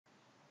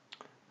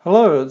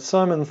Hello, it's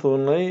Simon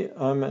Thornley.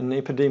 I'm an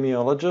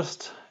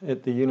epidemiologist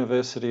at the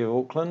University of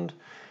Auckland,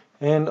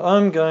 and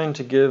I'm going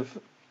to give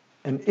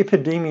an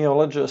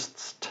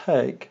epidemiologist's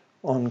take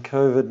on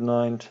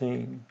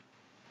COVID-19.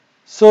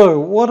 So,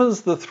 what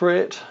is the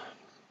threat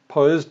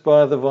posed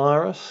by the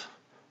virus?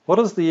 What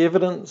is the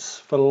evidence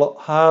for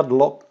hard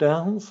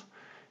lockdowns?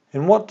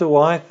 And what do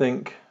I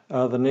think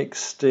are the next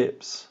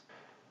steps?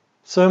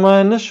 So,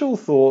 my initial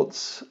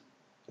thoughts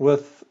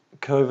with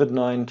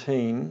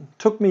COVID-19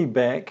 took me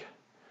back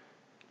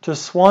to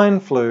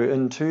swine flu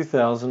in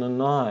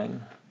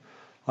 2009.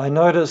 I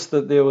noticed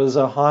that there was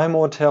a high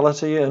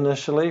mortality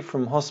initially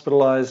from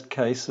hospitalised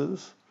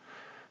cases.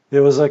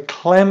 There was a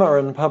clamour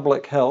in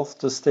public health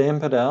to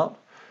stamp it out.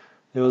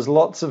 There was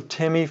lots of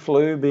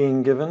Tamiflu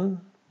being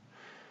given.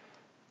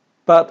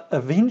 But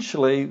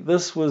eventually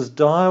this was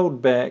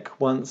dialed back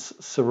once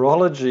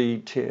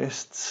serology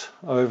tests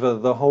over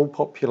the whole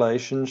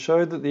population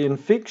showed that the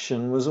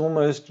infection was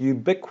almost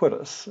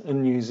ubiquitous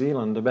in New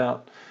Zealand.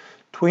 About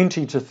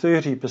 20 to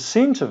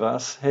 30% of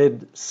us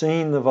had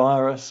seen the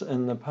virus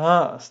in the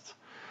past.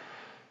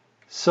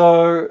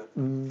 So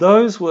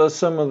those were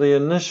some of the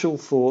initial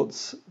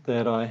thoughts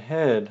that I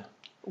had.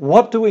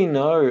 What do we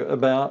know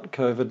about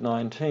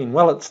COVID-19?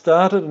 Well, it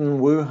started in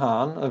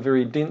Wuhan, a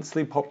very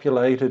densely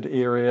populated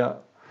area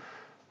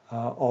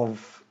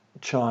of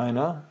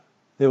China.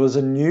 There was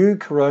a new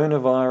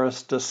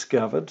coronavirus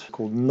discovered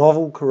called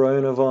novel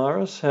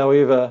coronavirus.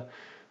 However,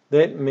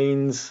 that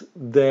means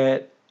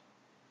that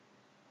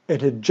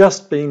it had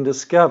just been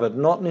discovered,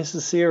 not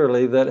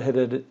necessarily that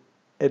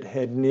it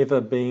had never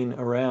been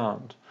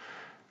around.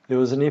 There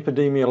was an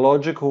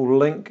epidemiological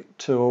link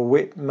to a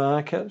wet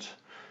market,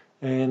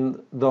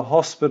 and the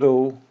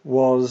hospital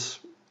was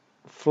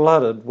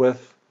flooded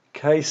with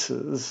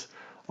cases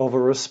of a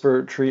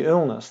respiratory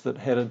illness that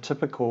had a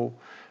typical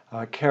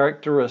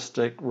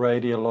characteristic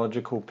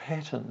radiological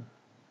pattern.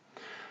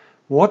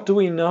 What do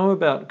we know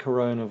about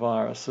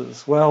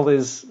coronaviruses? Well,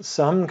 there's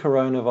some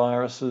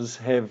coronaviruses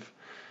have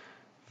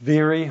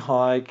very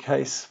high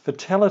case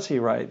fatality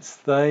rates.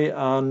 They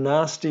are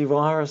nasty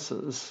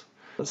viruses.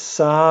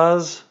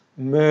 SARS,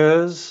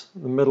 MERS,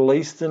 the Middle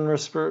Eastern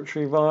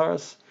respiratory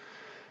virus,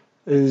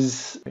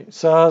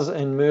 SARS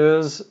and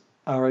MERS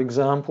are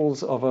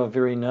examples of a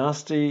very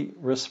nasty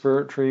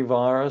respiratory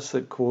virus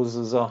that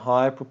causes a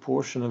high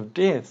proportion of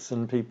deaths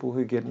in people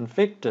who get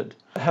infected.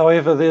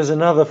 However, there's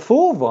another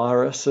 4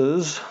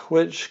 viruses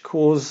which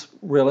cause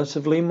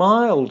relatively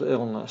mild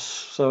illness,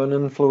 so an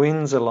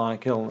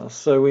influenza-like illness.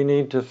 So we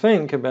need to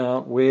think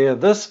about where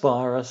this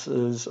virus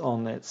is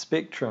on that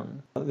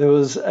spectrum. There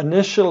was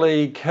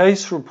initially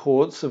case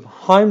reports of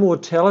high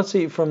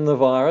mortality from the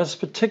virus,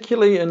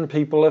 particularly in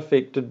people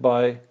affected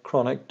by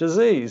chronic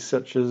disease,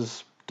 such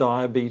as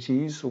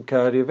diabetes or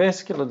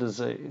cardiovascular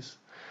disease.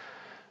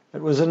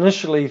 It was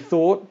initially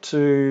thought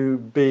to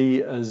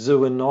be a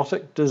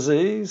zoonotic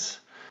disease,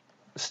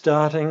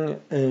 starting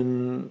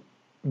in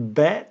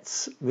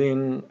bats,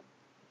 then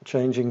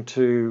changing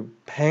to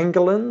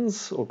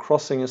pangolins or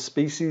crossing a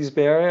species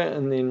barrier,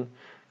 and then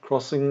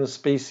crossing the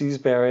species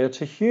barrier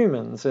to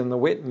humans, and the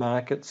wet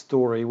market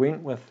story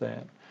went with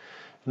that.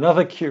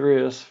 Another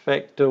curious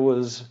factor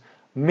was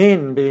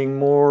men being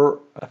more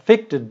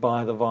affected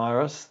by the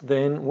virus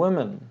than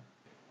women.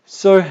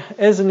 So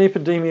as an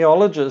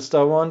epidemiologist,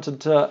 I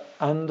wanted to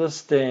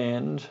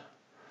understand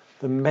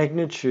the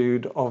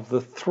magnitude of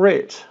the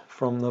threat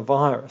from the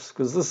virus,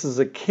 because this is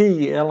a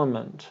key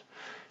element.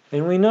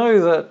 And we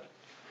know that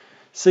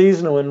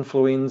seasonal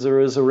influenza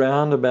is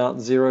around about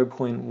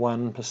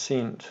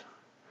 0.1%.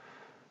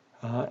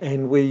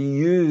 And we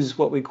use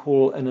what we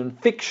call an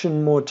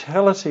infection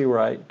mortality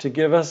rate to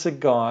give us a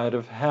guide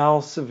of how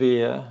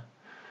severe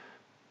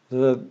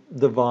the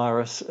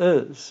virus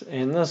is.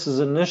 And this is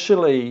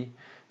initially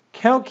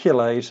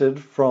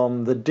calculated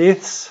from the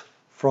deaths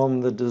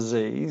from the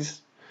disease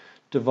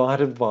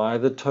divided by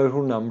the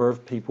total number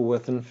of people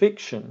with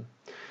infection.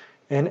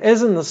 And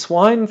as in the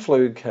swine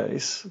flu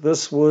case,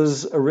 this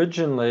was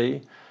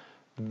originally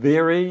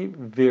very,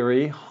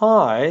 very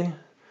high,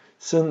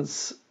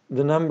 since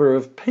the number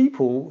of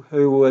people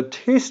who were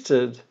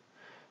tested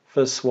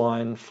for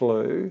swine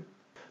flu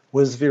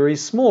was very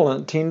small,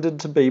 and it tended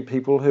to be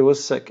people who were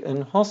sick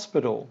in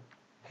hospital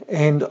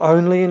and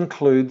only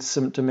includes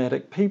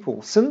symptomatic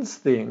people. Since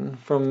then,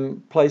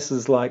 from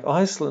places like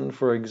Iceland,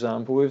 for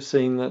example, we've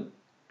seen that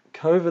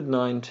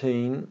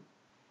COVID-19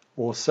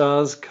 or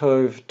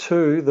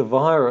SARS-CoV-2, the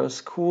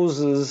virus,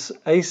 causes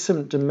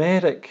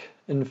asymptomatic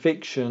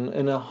infection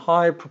in a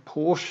high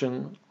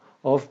proportion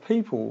of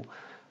people,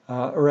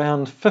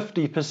 around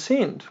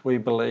 50%, we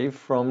believe,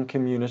 from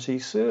community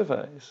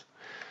surveys.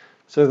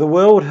 So the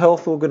World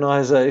Health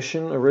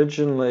Organization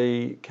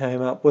originally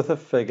came up with a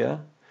figure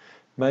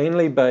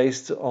mainly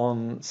based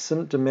on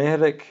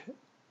symptomatic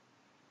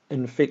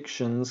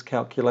infections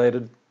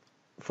calculated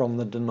from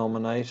the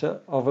denominator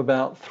of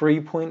about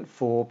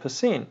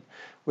 3.4%,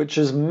 which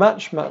is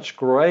much, much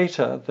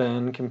greater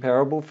than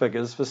comparable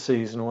figures for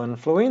seasonal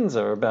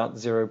influenza, about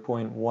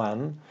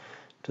 0.1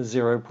 to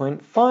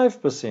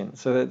 0.5%.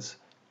 So that's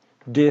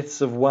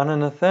deaths of 1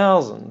 in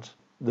 1,000.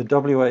 The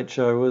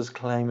WHO was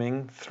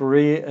claiming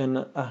 3 in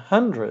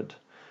 100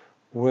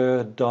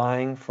 were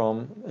dying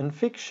from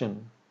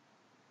infection.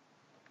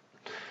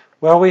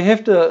 Well, we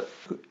have to,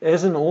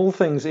 as in all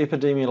things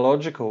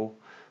epidemiological,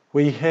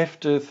 we have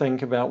to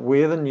think about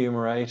where the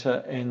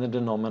numerator and the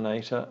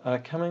denominator are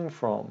coming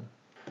from.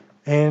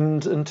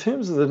 And in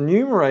terms of the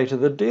numerator,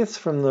 the deaths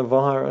from the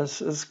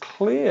virus, is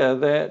clear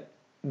that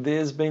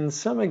there's been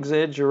some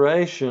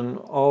exaggeration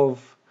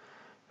of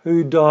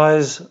who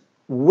dies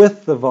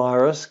with the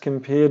virus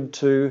compared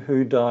to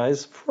who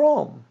dies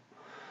from.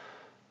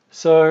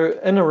 So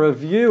in a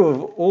review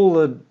of all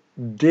the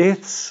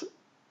deaths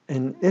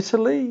in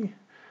Italy,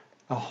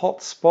 a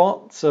hot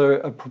spot, so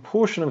a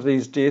proportion of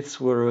these deaths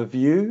were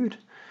reviewed,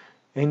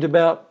 and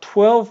about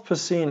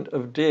 12%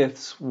 of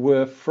deaths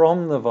were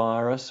from the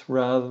virus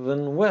rather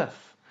than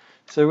with.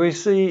 So we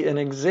see an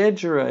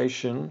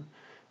exaggeration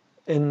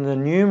in the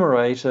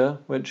numerator,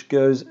 which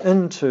goes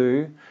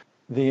into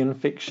the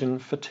infection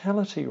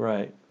fatality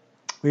rate.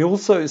 We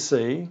also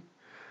see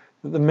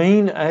that the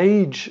mean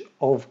age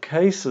of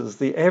cases,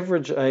 the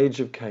average age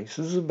of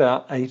cases, is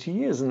about 80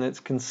 years, and that's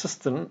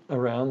consistent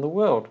around the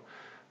world,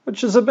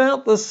 which is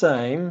about the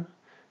same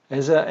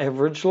as our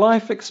average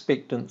life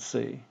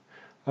expectancy.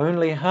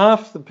 Only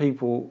half the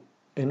people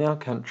in our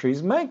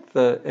countries make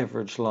the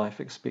average life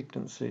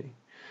expectancy.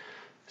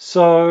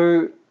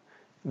 So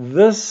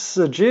this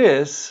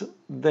suggests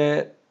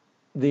that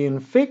the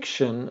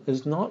infection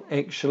is not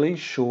actually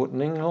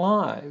shortening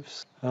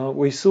lives.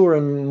 We saw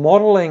in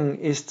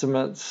modelling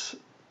estimates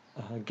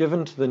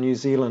given to the New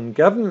Zealand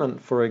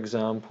government, for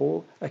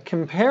example, a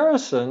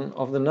comparison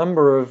of the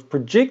number of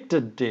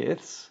projected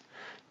deaths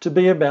to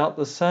be about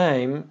the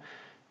same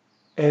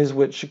as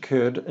which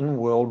occurred in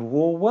World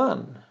War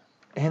I.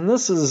 And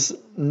this is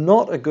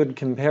not a good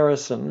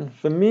comparison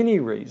for many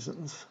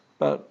reasons.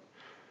 But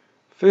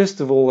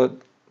first of all, it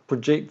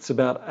projects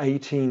about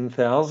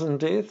 18,000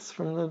 deaths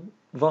from the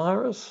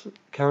virus.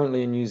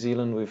 Currently in New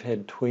Zealand we've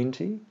had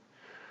 20.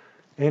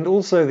 And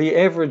also the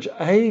average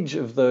age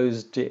of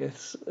those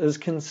deaths is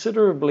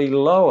considerably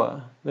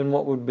lower than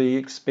what would be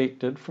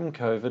expected from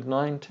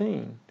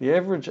COVID-19. The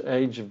average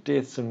age of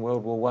deaths in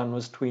World War I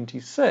was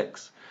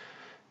 26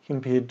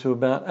 compared to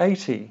about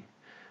 80,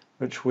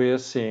 which we're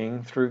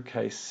seeing through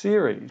case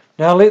series.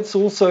 Now let's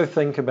also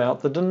think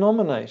about the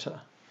denominator,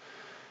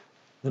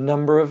 the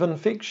number of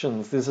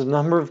infections. There's a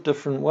number of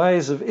different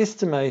ways of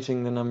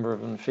estimating the number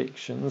of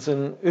infections,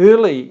 and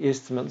early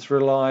estimates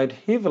relied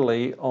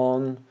heavily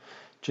on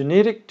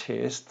genetic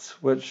tests,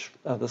 which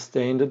are the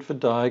standard for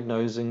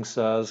diagnosing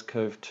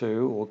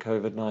SARS-CoV-2 or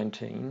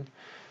COVID-19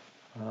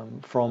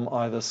 from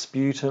either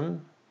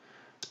sputum,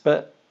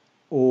 spit,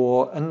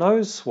 or a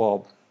nose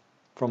swab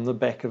from the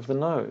back of the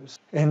nose.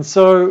 And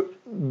so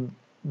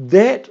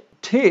that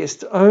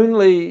test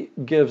only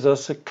gives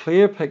us a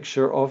clear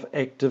picture of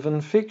active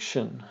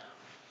infection.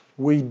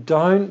 We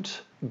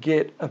don't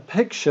get a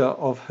picture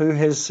of who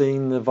has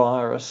seen the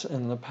virus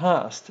in the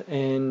past,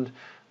 and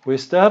we're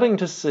starting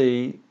to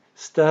see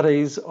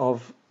studies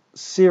of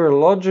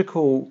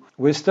serological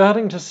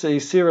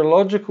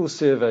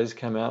surveys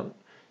come out.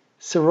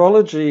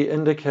 Serology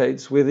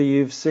indicates whether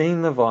you've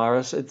seen the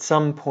virus at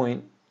some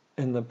point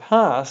in the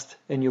past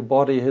and your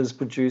body has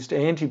produced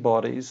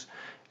antibodies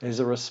as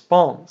a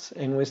response.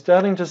 And we're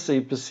starting to see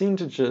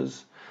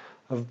percentages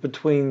of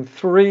between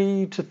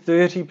 3 to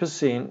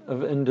 30%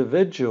 of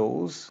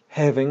individuals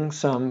having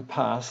some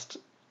past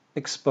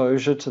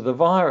exposure to the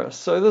virus.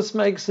 So this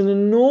makes an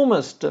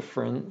enormous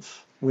difference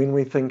when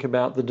we think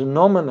about the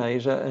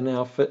denominator in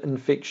our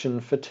infection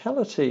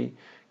fatality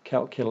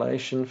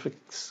calculation for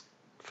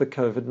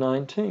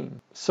COVID-19.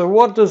 So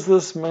what does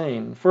this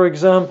mean? For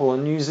example,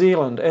 in New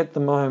Zealand at the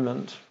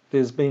moment,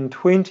 there's been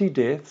 20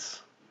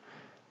 deaths,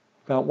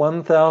 about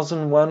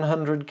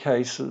 1,100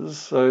 cases,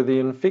 so the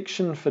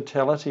infection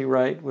fatality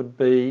rate would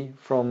be,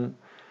 from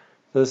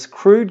this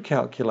crude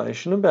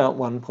calculation, about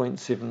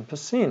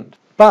 1.7%.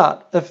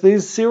 But if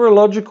these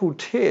serological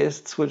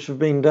tests, which have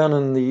been done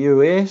in the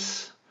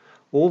US,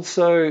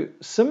 also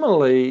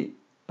similarly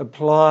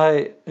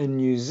apply in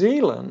New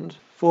Zealand,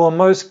 for a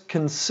most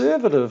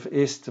conservative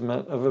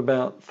estimate of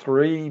about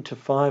 3 to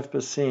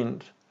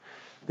 5%,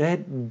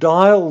 that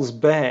dials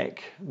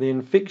back the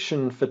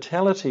infection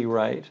fatality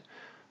rate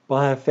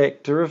by a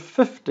factor of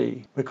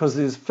 50, because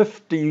there's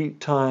 50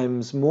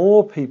 times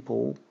more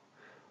people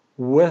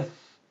with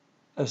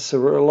a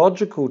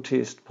serological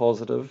test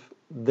positive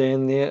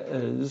than there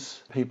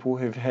is people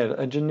who've had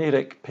a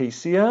genetic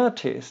PCR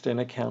test and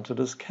are counted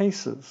as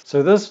cases.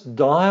 So this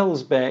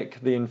dials back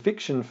the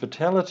infection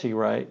fatality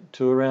rate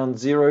to around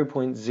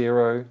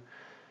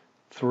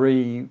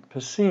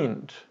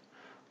 0.03%,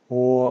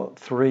 or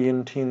 3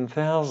 in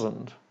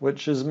 10,000,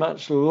 which is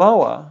much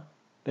lower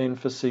than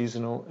for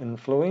seasonal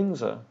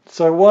influenza.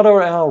 So what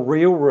are our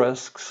real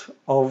risks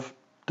of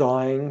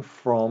dying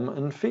from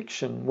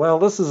infection? Well,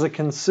 this is a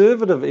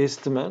conservative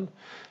estimate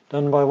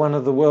done by one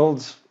of the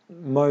world's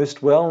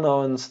most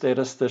well-known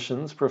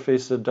statisticians,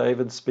 Professor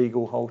David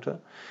Spiegelhalter,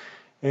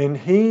 And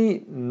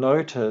he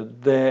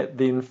noted that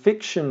the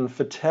infection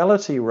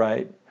fatality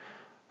rate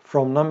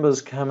from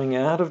numbers coming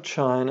out of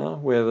China,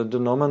 where the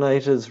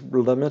denominator is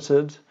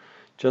limited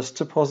just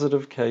to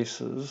positive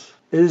cases,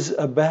 is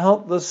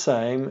about the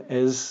same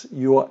as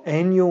your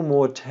annual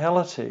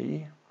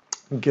mortality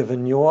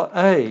given your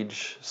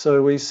age.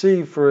 So we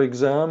see, for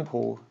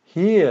example,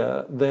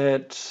 here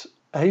that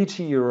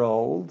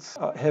 80-year-olds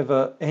have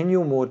an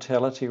annual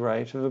mortality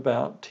rate of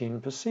about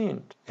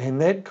 10%,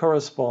 and that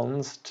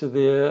corresponds to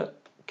their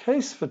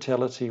case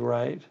fatality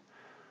rate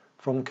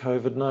from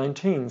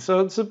COVID-19.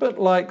 So it's a bit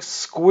like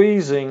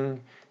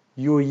squeezing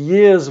your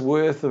year's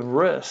worth of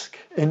risk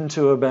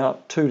into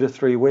about 2 to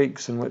 3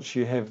 weeks in which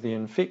you have the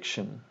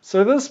infection.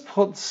 So this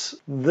puts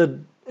the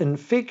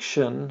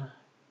infection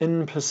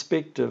in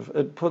perspective.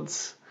 It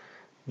puts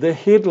the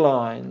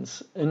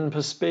headlines in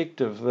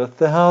perspective, the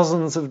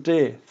thousands of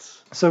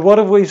deaths. So what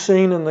have we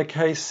seen in the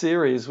case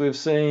series? We've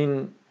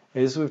seen,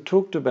 as we've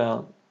talked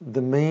about,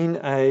 the mean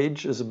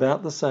age is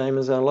about the same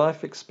as our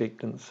life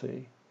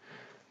expectancy.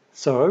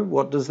 So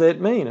what does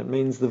that mean? It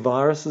means the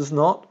virus is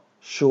not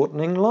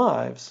shortening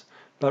lives,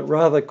 but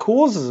rather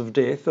causes of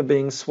death are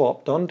being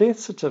swapped on death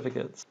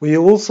certificates. We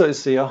also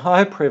see a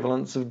high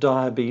prevalence of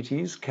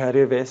diabetes,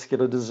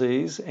 cardiovascular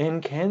disease,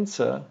 and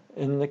cancer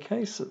in the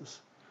cases.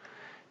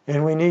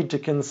 And we need to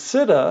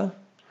consider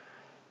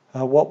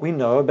what we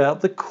know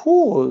about the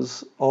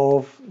cause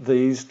of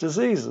these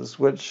diseases,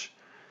 which,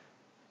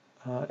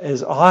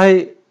 as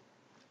I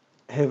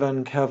have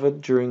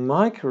uncovered during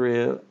my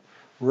career,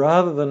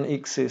 rather than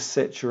excess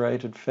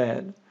saturated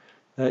fat,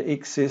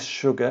 excess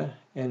sugar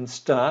and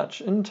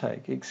starch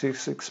intake,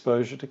 excess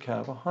exposure to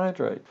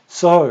carbohydrate.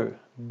 So,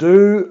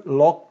 do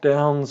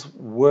lockdowns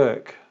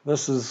work?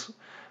 This is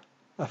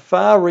a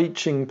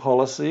far-reaching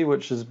policy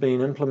which has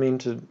been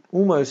implemented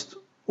almost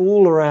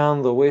all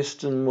around the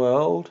Western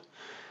world,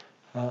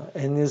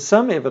 and there's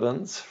some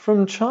evidence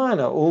from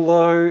China,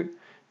 although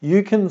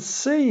you can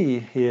see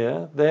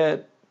here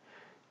that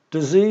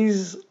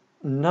disease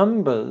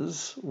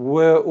numbers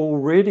were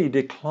already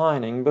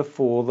declining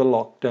before the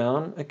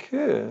lockdown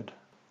occurred.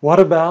 What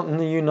about in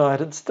the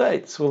United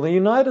States? Well, the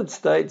United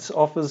States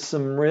offers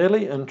some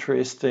really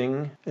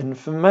interesting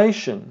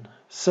information,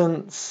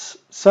 since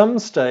some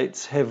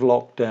states have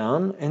locked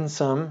down and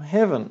some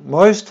haven't.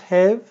 Most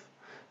have,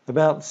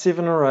 about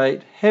 7 or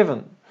 8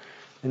 haven't.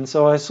 And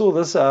so I saw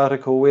this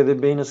article where there'd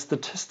been a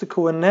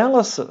statistical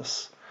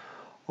analysis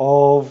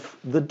of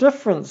the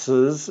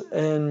differences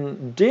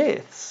in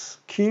deaths,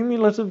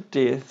 cumulative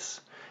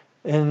deaths,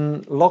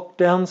 in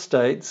lockdown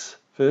states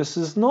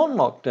versus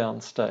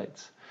non-lockdown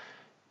states.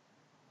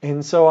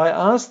 And so I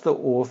asked the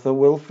author,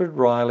 Wilfred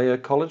Riley, a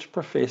college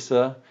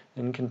professor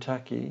in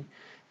Kentucky,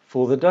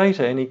 for the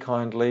data, and he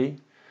kindly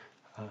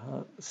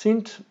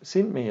sent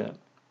me it,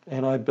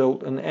 and I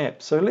built an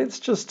app. So let's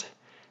just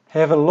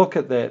have a look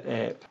at that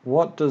app.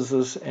 What does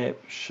this app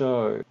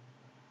show?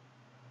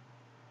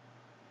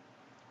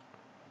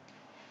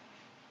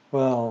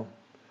 Well,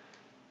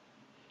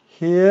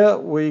 here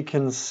we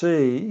can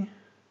see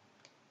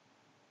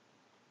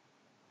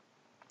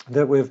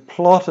that we've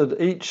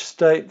plotted each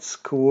state's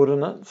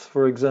coordinates.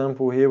 For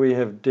example, here we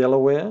have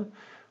Delaware,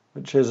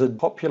 which has a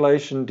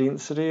population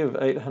density of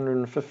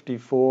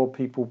 854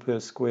 people per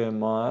square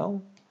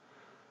mile.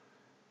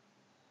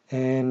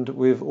 And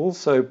we've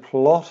also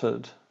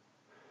plotted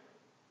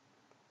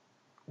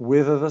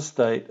whether the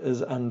state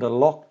is under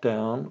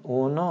lockdown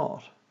or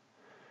not.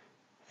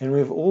 And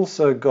we've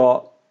also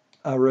got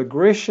a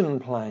regression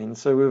plane,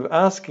 so we're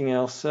asking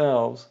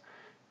ourselves,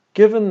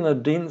 given the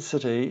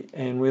density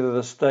and whether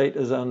the state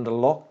is under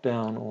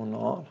lockdown or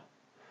not,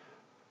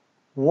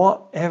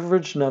 what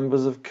average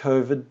numbers of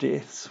COVID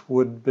deaths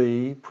would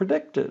be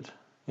predicted?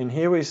 And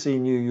here we see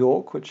New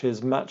York, which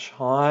has much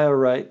higher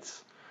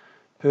rates,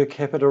 per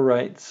capita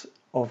rates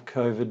of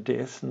COVID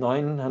deaths,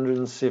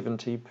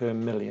 970 per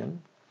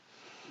million.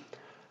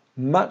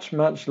 Much,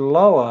 much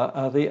lower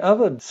are the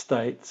other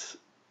states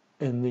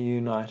in the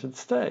United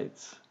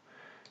States.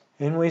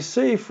 And we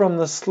see from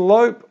the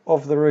slope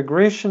of the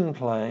regression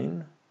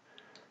plane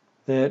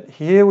that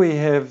here we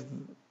have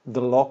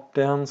the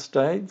lockdown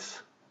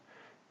states,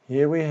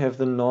 here we have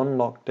the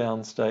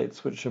non-lockdown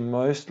states, which are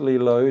mostly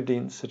low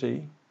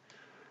density.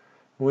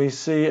 We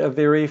see a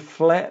very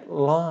flat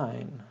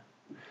line.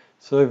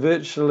 So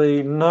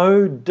virtually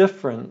no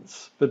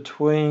difference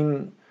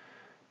between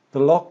the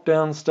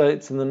lockdown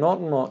states and the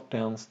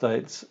non-lockdown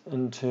states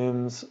in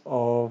terms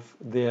of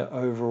their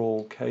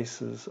overall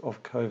cases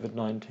of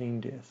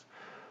COVID-19 deaths.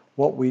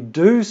 What we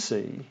do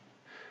see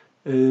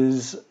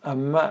is a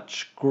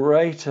much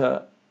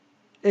greater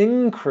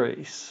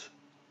increase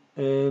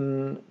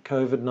in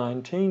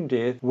COVID-19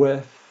 death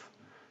with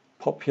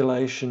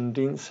population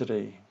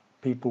density,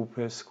 people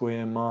per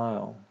square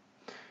mile.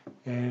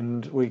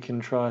 And we can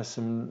try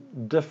some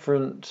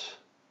different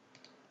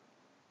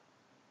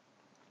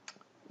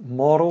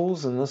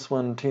models, and this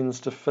one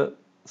tends to fit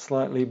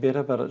slightly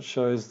better, but it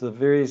shows the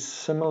very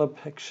similar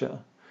picture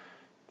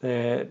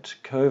that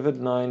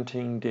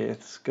COVID-19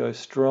 deaths go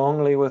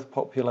strongly with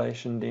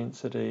population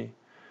density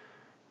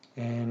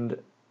and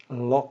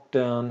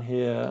lockdown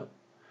here,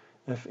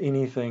 if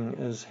anything,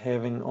 is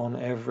having on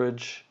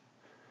average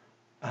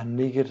a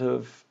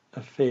negative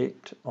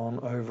effect on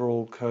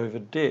overall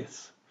COVID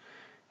deaths.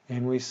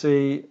 And we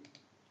see,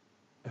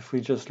 if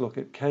we just look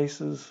at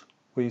cases,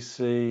 we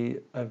see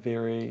a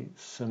very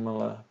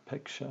similar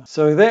picture.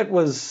 So that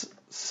was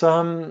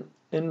some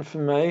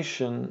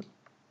information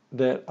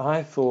that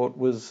I thought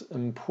was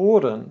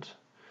important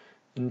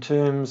in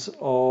terms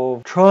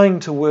of trying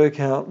to work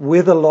out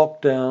whether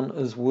lockdown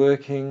is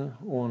working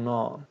or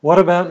not. What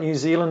about New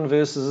Zealand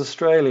versus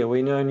Australia?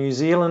 We know New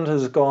Zealand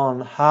has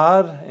gone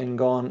hard and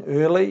gone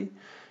early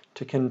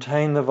to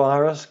contain the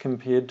virus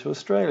compared to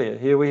Australia.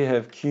 Here we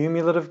have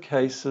cumulative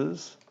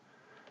cases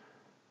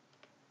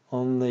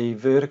on the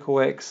vertical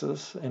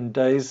axis and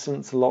days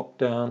since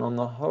lockdown on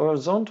the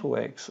horizontal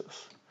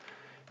axis.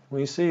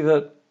 We see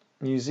that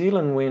New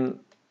Zealand went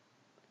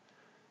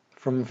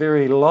from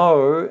very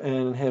low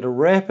and had a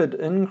rapid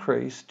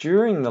increase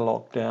during the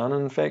lockdown.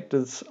 In fact,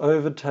 it's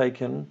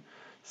overtaken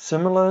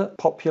similar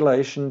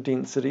population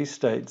density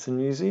states in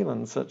New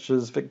Zealand, such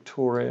as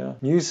Victoria.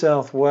 New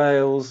South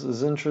Wales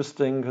is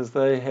interesting because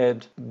they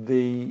had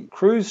the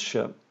cruise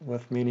ship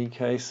with many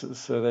cases,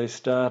 so they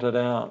started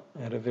out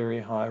at a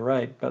very high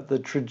rate. But the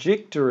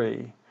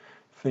trajectory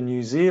for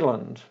New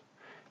Zealand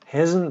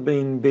hasn't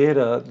been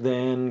better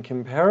than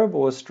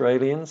comparable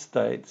Australian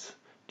states,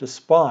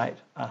 despite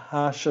a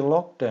harsher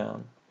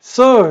lockdown.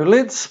 So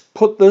let's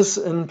put this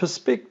in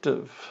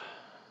perspective.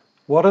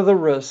 What are the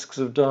risks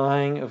of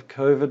dying of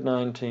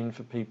COVID-19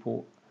 for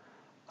people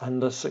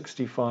under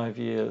 65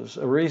 years?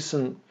 A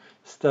recent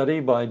study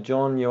by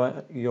John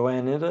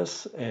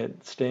Ioannidis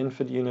at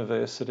Stanford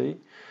University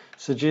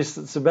suggests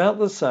it's about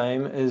the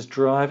same as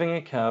driving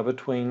a car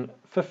between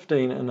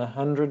 15 and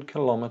 100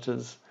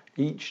 kilometres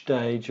each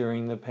day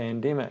during the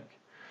pandemic.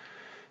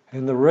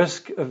 And the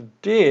risk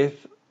of death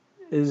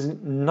is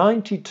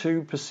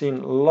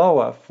 92%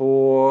 lower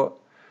for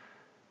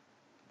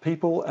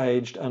people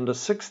aged under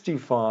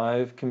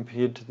 65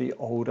 compared to the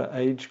older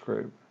age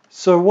group.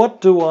 So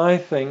what do I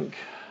think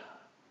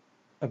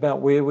about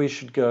where we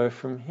should go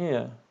from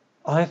here?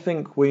 I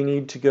think we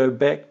need to go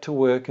back to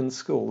work and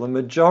school. The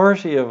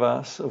majority of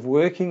us of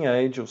working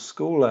age or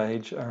school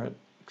age are at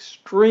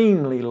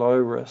extremely low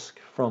risk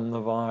from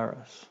the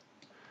virus.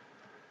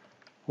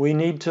 We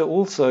need to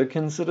also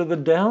consider the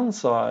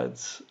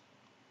downsides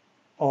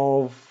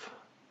of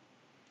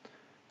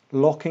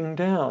locking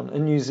down.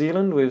 In New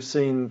Zealand, we've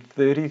seen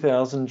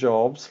 30,000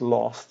 jobs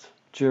lost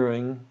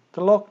during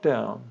the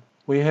lockdown.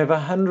 We have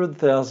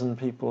 100,000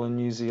 people in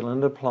New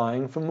Zealand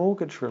applying for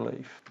mortgage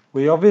relief.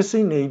 We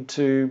obviously need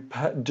to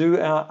do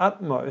our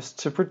utmost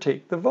to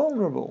protect the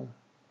vulnerable,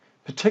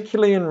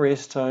 particularly in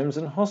rest homes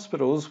and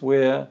hospitals,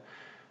 where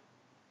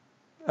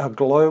our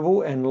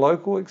global and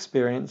local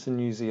experience in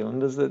New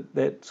Zealand is that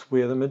that's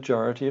where the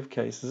majority of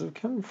cases have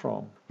come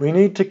from. We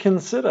need to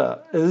consider,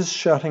 is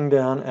shutting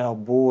down our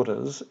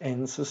borders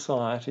and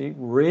society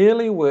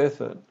really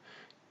worth it,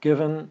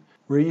 given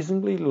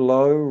reasonably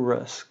low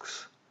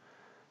risks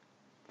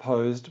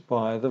posed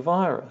by the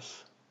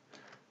virus?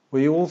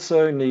 We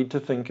also need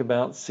to think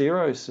about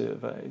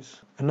serosurveys.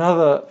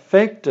 Another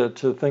factor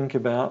to think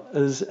about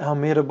is our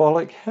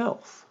metabolic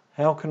health.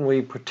 How can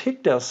we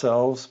protect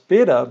ourselves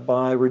better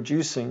by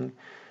reducing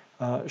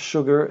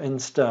sugar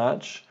and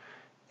starch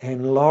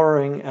and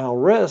lowering our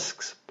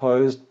risks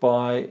posed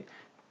by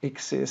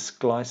excess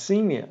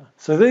glycemia?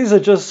 So these are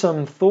just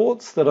some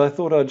thoughts that I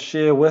thought I'd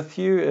share with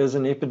you as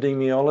an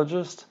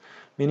epidemiologist.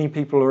 Many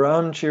people are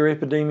armchair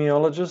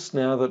epidemiologists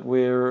now that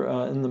we're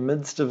in the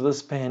midst of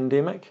this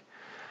pandemic.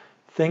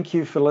 Thank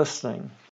you for listening.